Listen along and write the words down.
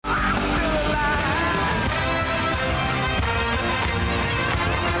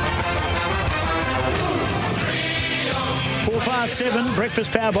past 7,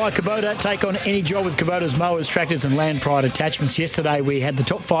 breakfast powered by Kubota. Take on any job with Kubota's mowers, tractors and land pride attachments. Yesterday we had the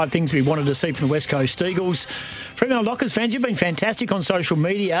top 5 things we wanted to see from the West Coast Eagles. Fremantle Dockers fans, you've been fantastic on social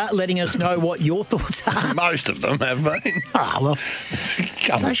media, letting us know what your thoughts are. Most of them have been. Well,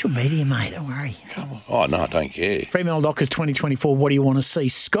 social media, mate, don't worry. Come on. Oh, no, I don't care. Fremantle Dockers 2024, what do you want to see?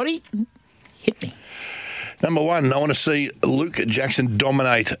 Scotty, hit me. Number 1, I want to see Luke Jackson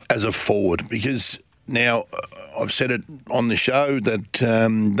dominate as a forward because... Now, I've said it on the show that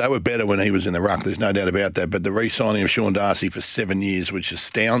they were better when he was in the ruck. There's no doubt about that. But the re-signing of Sean Darcy for 7 years, which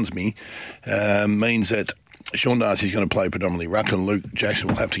astounds me, means that Sean Darcy's going to play predominantly ruck and Luke Jackson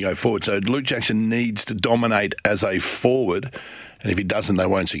will have to go forward. So Luke Jackson needs to dominate as a forward. And if he doesn't, they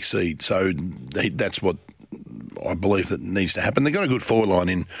won't succeed. So that's what I believe that needs to happen. They've got a good forward line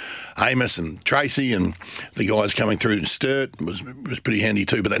in Amos and Tracy, and the guys coming through in Sturt was pretty handy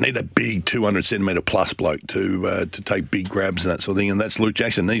too. But they need that big 200-centimetre plus bloke to take big grabs and that sort of thing. And that's Luke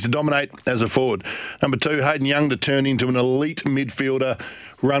Jackson. Needs to dominate as a forward. Number 2, Hayden Young to turn into an elite midfielder,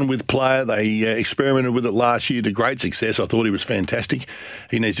 run with player. They experimented with it last year to great success. I thought he was fantastic.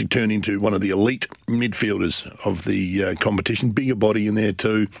 He needs to turn into one of the elite midfielders of the competition. Bigger body in there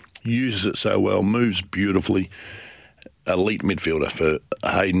too. Uses it so well, moves beautifully. Elite midfielder for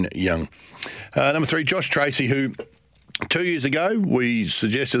Hayden Young. Number 3, Josh Tracy, who 2 years ago we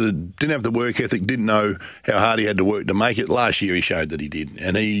suggested that didn't have the work ethic, didn't know how hard he had to work to make it. Last year he showed that he did,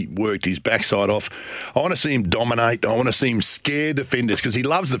 and he worked his backside off. I want to see him dominate. I want to see him scare defenders because he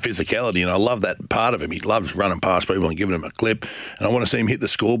loves the physicality, and I love that part of him. He loves running past people and giving them a clip, and I want to see him hit the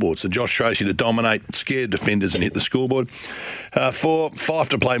scoreboard. So Josh Tracy to dominate, scare defenders and hit the scoreboard. 4, Fife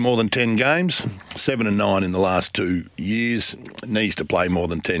to play more than 10 games, 7 and 9 in the last 2 years. Needs to play more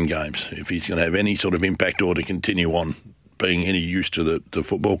than 10 games if he's going to have any sort of impact or to continue on being any use to the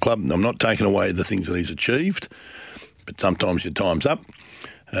football club. I'm not taking away the things that he's achieved, but sometimes your time's up.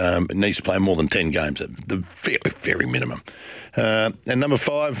 It needs to play more than 10 games at the very, very minimum. And number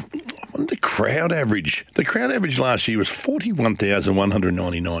 5, the crowd average. The crowd average last year was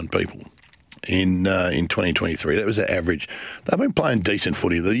 41,199 people in 2023. That was the average. They've been playing decent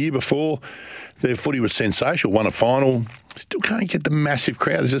footy. The year before, their footy was sensational, won a final. Still can't get the massive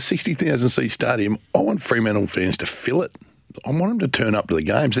crowd. There's a 60,000-seat stadium. I want Fremantle fans to fill it. I want them to turn up to the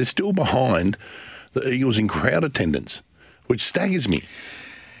games. They're still behind the Eagles in crowd attendance, which staggers me.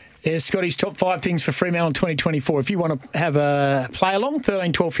 There's Scotty's top 5 things for Fremantle 2024. If you want to have a play along,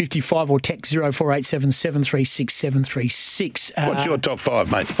 13 12 55 or text 0487 736 736. What's your top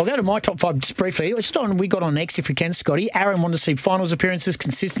 5, mate? I'll go to my top 5 just briefly. We got on X if we can, Scotty. Aaron wanted to see finals appearances,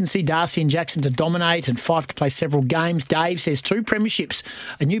 consistency, Darcy and Jackson to dominate, and Fife to play several games. Dave says 2 premierships,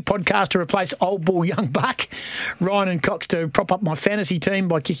 a new podcast to replace Old Bull Young Buck, Ryan and Cox to prop up my fantasy team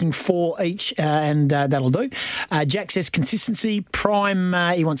by kicking 4 each, and that'll do. Jack says consistency, prime,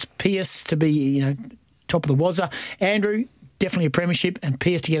 he wants Pierce to be, top of the Wazza. Andrew, definitely a premiership, and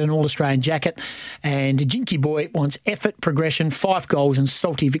Pierce to get an All-Australian jacket. And Jinky Boy wants effort, progression, 5 goals and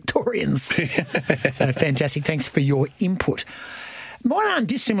salty Victorians. So fantastic. Thanks for your input. Mine aren't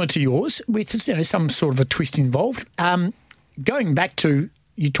dissimilar to yours, with some sort of a twist involved. Going back to,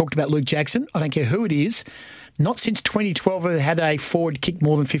 you talked about Luke Jackson. I don't care who it is. Not since 2012 have they had a forward kick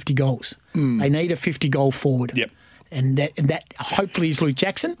more than 50 goals. They need a 50-goal forward. Yep. And that hopefully is Luke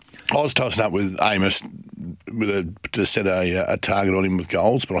Jackson. I was tossing up with Amos to set a target on him with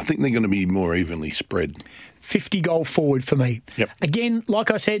goals, but I think they're going to be more evenly spread. 50-goal forward for me. Yep. Again,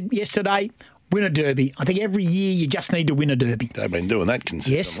 like I said yesterday, win a derby. I think every year you just need to win a derby. They've been doing that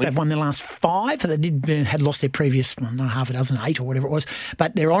consistently. Yes, they've won their last 5. They had lost their previous, half a dozen, 8 or whatever it was.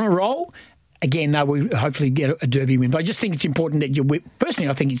 But they're on a roll. Again, they will hopefully get a derby win. But I just think it's important that you win. Personally,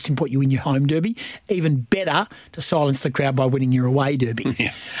 I think it's important you win your home derby. Even better to silence the crowd by winning your away derby.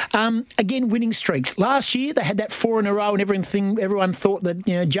 Yeah. Again, winning streaks. Last year, they had that 4 in a row and everyone thought that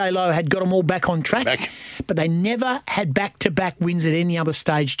J-Lo had got them all back on track. But they never had back-to-back wins at any other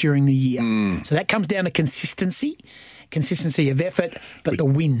stage during the year. So that comes down to consistency of effort, but the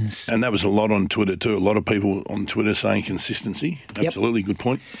wins. And that was a lot on Twitter too. A lot of people on Twitter saying consistency. Absolutely, Yep. Good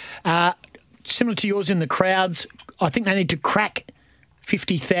point. Similar to yours in the crowds, I think they need to crack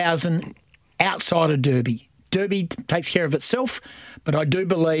 50,000 outside of Derby. Derby takes care of itself, but I do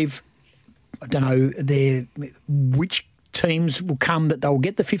believe, I don't know which teams will come that they'll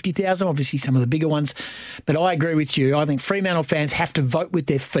get the 50,000, obviously some of the bigger ones. But I agree with you. I think Fremantle fans have to vote with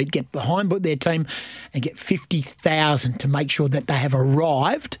their feet, get behind their team and get 50,000 to make sure that they have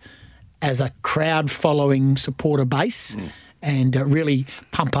arrived as a crowd-following supporter base. And really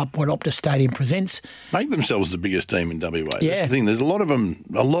pump up what Optus Stadium presents. Make themselves the biggest team in WA. Yeah. That's the thing. There's a lot of them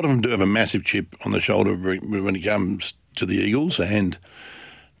do have a massive chip on the shoulder when it comes to the Eagles and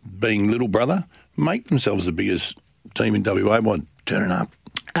being little brother, make themselves the biggest team in WA by turning up.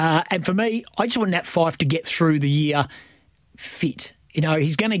 And for me, I just want Nat Fyfe to get through the year fit.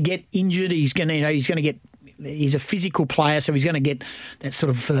 He's going to get injured. He's going to get. He's a physical player, so he's going to get that sort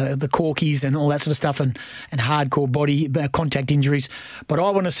of the corkies and all that sort of stuff and hardcore body contact injuries. But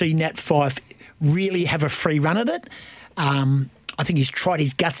I want to see Nat Fyfe really have a free run at it. I think he's tried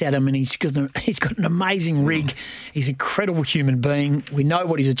his guts at him, and he's got an amazing rig. He's an incredible human being. We know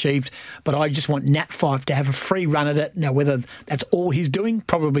what he's achieved, but I just want Nat Fyfe to have a free run at it. Now, whether that's all he's doing,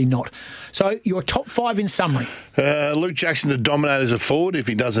 probably not. So, your top 5 in summary. Luke Jackson to dominate as a forward. If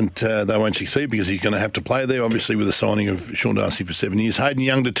he doesn't, they won't succeed because he's going to have to play there, obviously, with the signing of Sean Darcy for 7 years. Hayden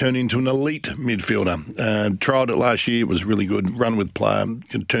Young to turn into an elite midfielder. Trialled it last year. It was really good. Run with player.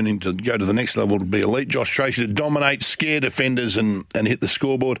 Can go to the next level to be elite. Josh Tracy to dominate, scare defenders and hit the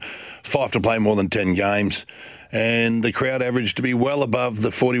scoreboard. Fyfe to play more than 10 games. And the crowd average to be well above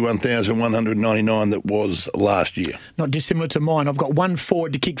the 41,199 that was last year. Not dissimilar to mine. I've got one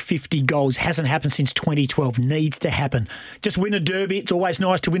forward to kick 50 goals. Hasn't happened since 2012. Needs to happen. Just win a derby. It's always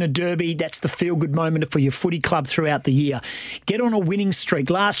nice to win a derby. That's the feel-good moment for your footy club throughout the year. Get on a winning streak.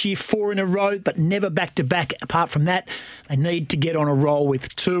 Last year, 4 in a row, but never back-to-back. Apart from that, they need to get on a roll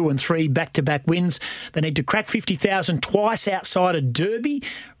with 2 and 3 back-to-back wins. They need to crack 50,000 twice outside a derby.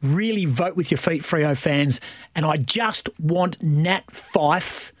 Really vote with your feet, Freo fans. And I just want Nat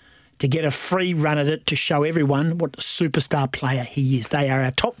Fyfe to get a free run at it to show everyone what a superstar player he is. They are our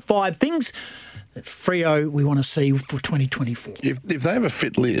top 5 things that Freo we want to see for 2024. If they have a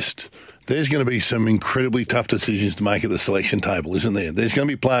fit list, there's going to be some incredibly tough decisions to make at the selection table, isn't there? There's going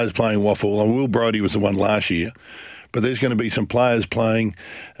to be players playing waffle. And Will Brodie was the one last year. But there's going to be some players playing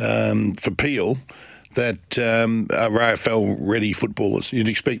for Peel that are AFL-ready footballers. You'd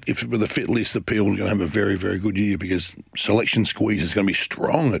expect, if with a fit list, that Peel are going to have a very, very good year because selection squeeze is going to be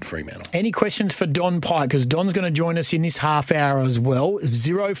strong at Fremantle. Any questions for Don Pike? Because Don's going to join us in this half hour as well.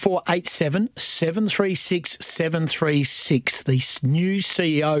 0487 736 736. The new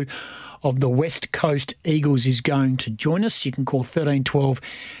CEO of the West Coast Eagles is going to join us. You can call 13 12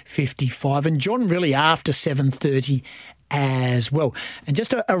 55. And John, really after 7:30 as well. And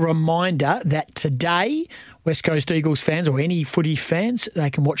just a reminder that today, West Coast Eagles fans or any footy fans, they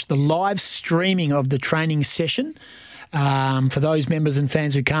can watch the live streaming of the training session. For those members and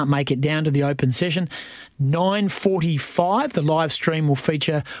fans who can't make it down to the open session, 9:45, the live stream will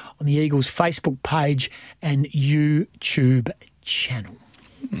feature on the Eagles Facebook page and YouTube channel.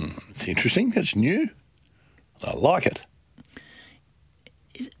 It's interesting. That's new. I like it.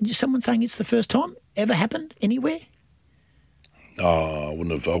 Is someone saying it's the first time ever happened anywhere? Oh, I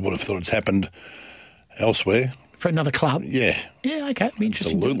would have thought it's happened elsewhere. For another club? Yeah. Yeah, okay. It'd be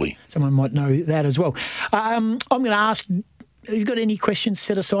interesting. Absolutely. Someone might know that as well. I'm going to ask, have you got any questions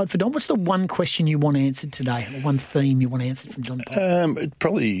set aside for Don? What's the one question you want answered today, or one theme you want answered from Don Pike? It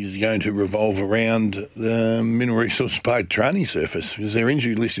probably is going to revolve around the Mineral Resources Park training surface because their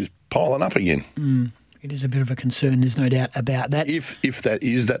injury list is piling up again. It is a bit of a concern, there's no doubt about that. If that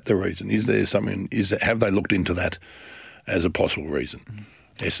is that the reason? Is there something, have they looked into that as a possible reason?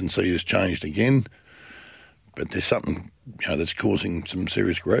 S&C has changed again, but there's something that's causing some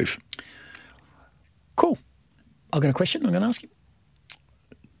serious grief. Cool. I've got a question I'm going to ask you.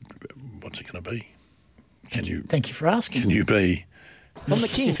 What's it going to be? Thank you for asking. Can you be... On the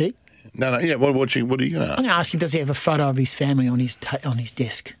king. No, yeah, what are you going to ask? I'm going to ask him, does he have a photo of his family on his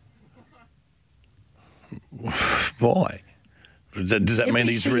desk? Why? Does that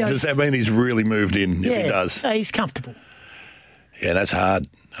mean he's really moved in? Yeah, if he does, he's comfortable. Yeah, that's hard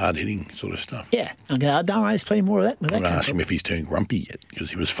hitting sort of stuff. Yeah, okay, don't worry, there's plenty more of that. I'm going to ask him if he's turned grumpy yet because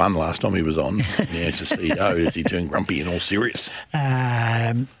he was fun last time he was on. Yeah, it's the CEO. Is he turned grumpy and all serious?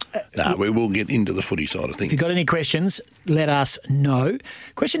 No, we will get into the footy side of things. If you've got any questions, let us know.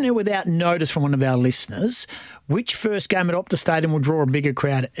 Question here without notice from one of our listeners. Which first game at Optus Stadium will draw a bigger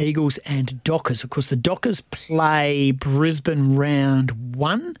crowd, Eagles and Dockers? Of course, the Dockers play Brisbane round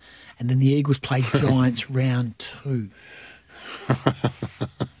 1 and then the Eagles play Giants round 2. I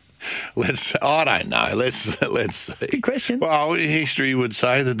don't know. Let's see. Good question. Well, history would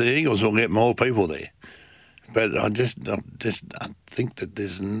say that the Eagles will get more people there. But I think that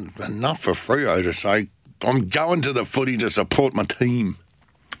there's enough for Freo to say, I'm going to the footy to support my team.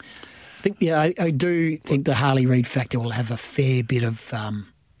 I do think the Harley Reid factor will have a fair bit of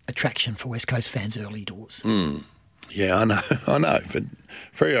attraction for West Coast fans early doors. Yeah, I know. But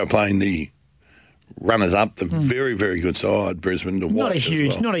Freo playing the runners-up, the very, very good side, Brisbane, to watch.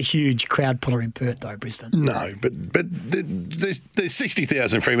 Not a huge crowd puller in Perth, though, Brisbane. No, but there's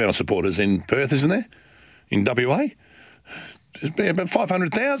 60,000 Fremantle supporters in Perth, isn't there? In WA? There's been about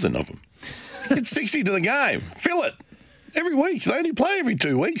 500,000 of them. Get 60 to the game. Fill it. Every week. They only play every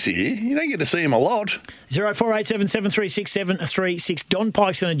 2 weeks here. You don't get to see them a lot. 0487 736 736. Don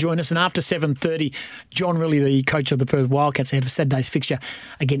Pike's going to join us, and after 7:30, John Rillie, the coach of the Perth Wildcats, ahead of Saturday's fixture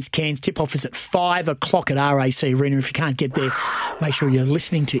against Cairns. Tip-off is at 5 o'clock at RAC Arena. If you can't get there, make sure you're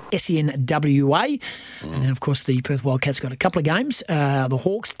listening to SENWA. And then, of course, the Perth Wildcats got a couple of games. The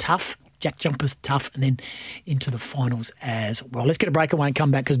Hawks, tough. Jack Jumpers, tough, and then into the finals as well. Let's get a breakaway and come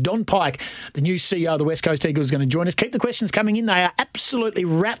back, because Don Pike, the new CEO of the West Coast Eagles, is going to join us. Keep the questions coming in. They are absolutely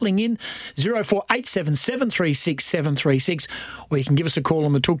rattling in. 0487 736 736, or you can give us a call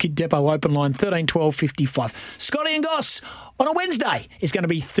on the Toolkit Depot open line 13 12 55. Scotty and Goss on a Wednesday is going to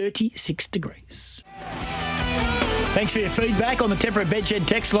be 36 degrees. Thanks for your feedback on the Temperate Bedshed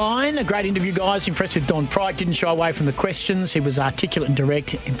text line. A great interview, guys. Impressed with Don Pike. Didn't shy away from the questions. He was articulate and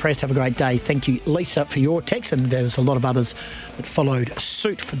direct. Impressed. Have a great day. Thank you, Lisa, for your text. And there's a lot of others that followed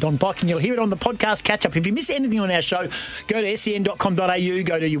suit for Don Pike. And you'll hear it on the podcast catch-up. If you miss anything on our show, go to sen.com.au,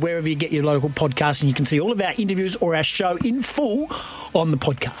 go to wherever you get your local podcast, and you can see all of our interviews or our show in full on the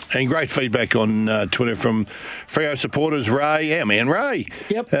podcast. And great feedback on Twitter from Freo supporters. Ray, our man Ray.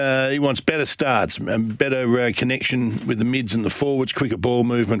 Yep. He wants better starts, better connection with the mids and the forwards, quicker ball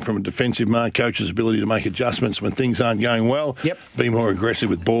movement from a defensive mark, coach's ability to make adjustments when things aren't going well. Yep. Be more aggressive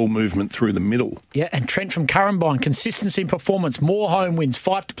with ball movement through the middle. Yeah, and Trent from Currumbine, consistency in performance, more home wins,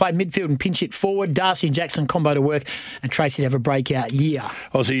 5 to play midfield and pinch hit forward, Darcy and Jackson combo to work, and Tracy to have a breakout year.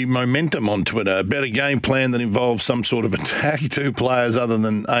 Aussie Momentum on Twitter, a better game plan that involves some sort of attack, 2 players other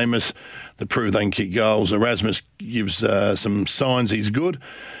than Amos that prove they can kick goals. Erasmus gives some signs he's good.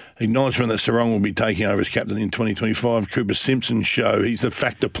 Acknowledgement that Sarong will be taking over as captain in 2025. Cooper Simpson show. He's the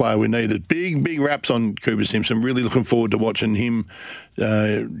factor player we needed. Big raps on Cooper Simpson. Really looking forward to watching him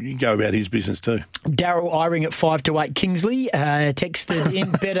go about his business too. Daryl Eyring at 5 to 8. Kingsley texted in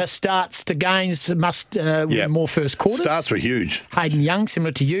better starts to gains, must win more first quarters. Starts were huge. Hayden Young,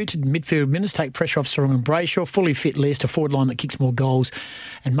 similar to you, to midfield minutes, take pressure off Sarong and Brayshaw. Fully fit Leicester forward line that kicks more goals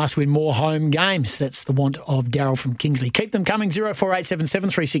and must win more home games. That's the want of Daryl from Kingsley. Keep them coming. 0487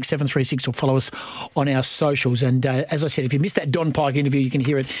 736 736, or follow us on our socials. And as I said, if you missed that Don Pike interview, you can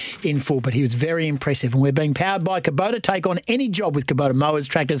hear it in full. But he was very impressive. And we're being powered by Kubota. Take on any job with Kubota mowers,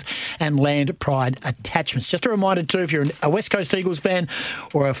 tractors and Land Pride attachments. Just a reminder too, if you're a West Coast Eagles fan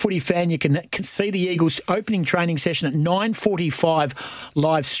or a footy fan, you can see the Eagles opening training session at 9:45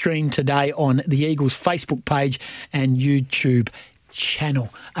 live stream today on the Eagles Facebook page and YouTube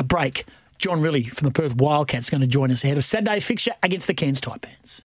channel. A break. John Rillie from the Perth Wildcats is going to join us ahead of Saturday's fixture against the Cairns Taipans.